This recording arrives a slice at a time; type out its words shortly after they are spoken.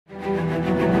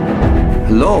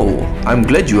Hello, I'm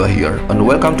glad you are here and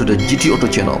welcome to the GT Auto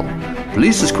channel.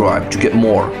 Please subscribe to get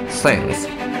more. Thanks.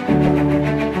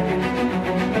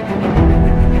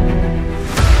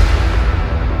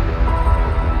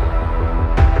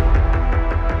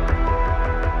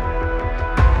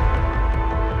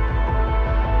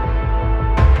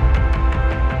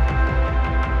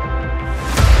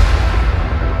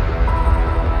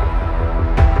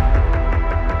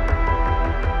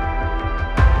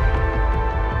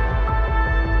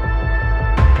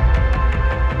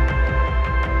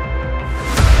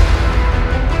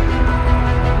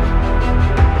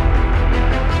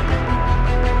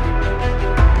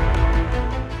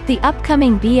 The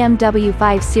upcoming BMW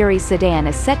 5 Series Sedan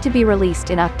is set to be released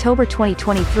in October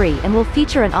 2023 and will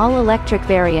feature an all-electric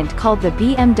variant called the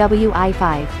BMW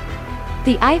i5.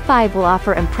 The i5 will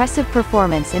offer impressive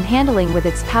performance and handling with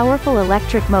its powerful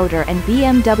electric motor and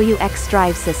BMW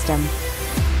xDrive system.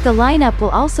 The lineup will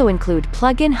also include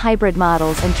plug-in hybrid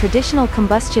models and traditional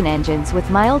combustion engines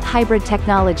with mild hybrid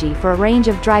technology for a range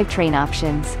of drivetrain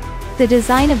options. The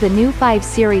design of the new 5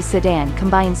 Series sedan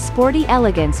combines sporty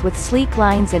elegance with sleek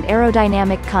lines and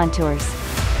aerodynamic contours.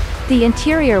 The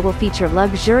interior will feature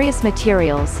luxurious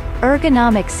materials,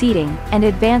 ergonomic seating, and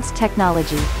advanced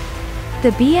technology. The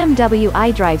BMW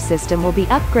iDrive system will be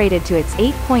upgraded to its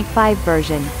 8.5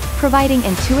 version, providing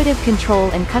intuitive control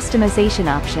and customization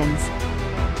options.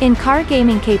 In-car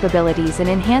gaming capabilities and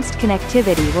enhanced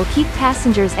connectivity will keep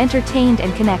passengers entertained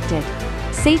and connected.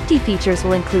 Safety features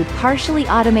will include partially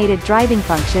automated driving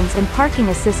functions and parking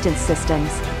assistance systems.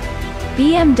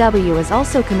 BMW is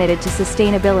also committed to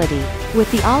sustainability,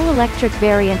 with the all-electric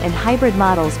variant and hybrid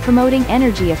models promoting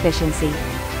energy efficiency.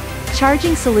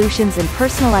 Charging solutions and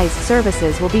personalized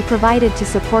services will be provided to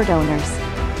support owners.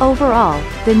 Overall,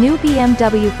 the new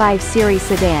BMW 5 Series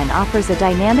sedan offers a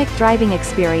dynamic driving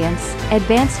experience,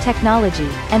 advanced technology,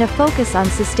 and a focus on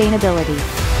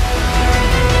sustainability.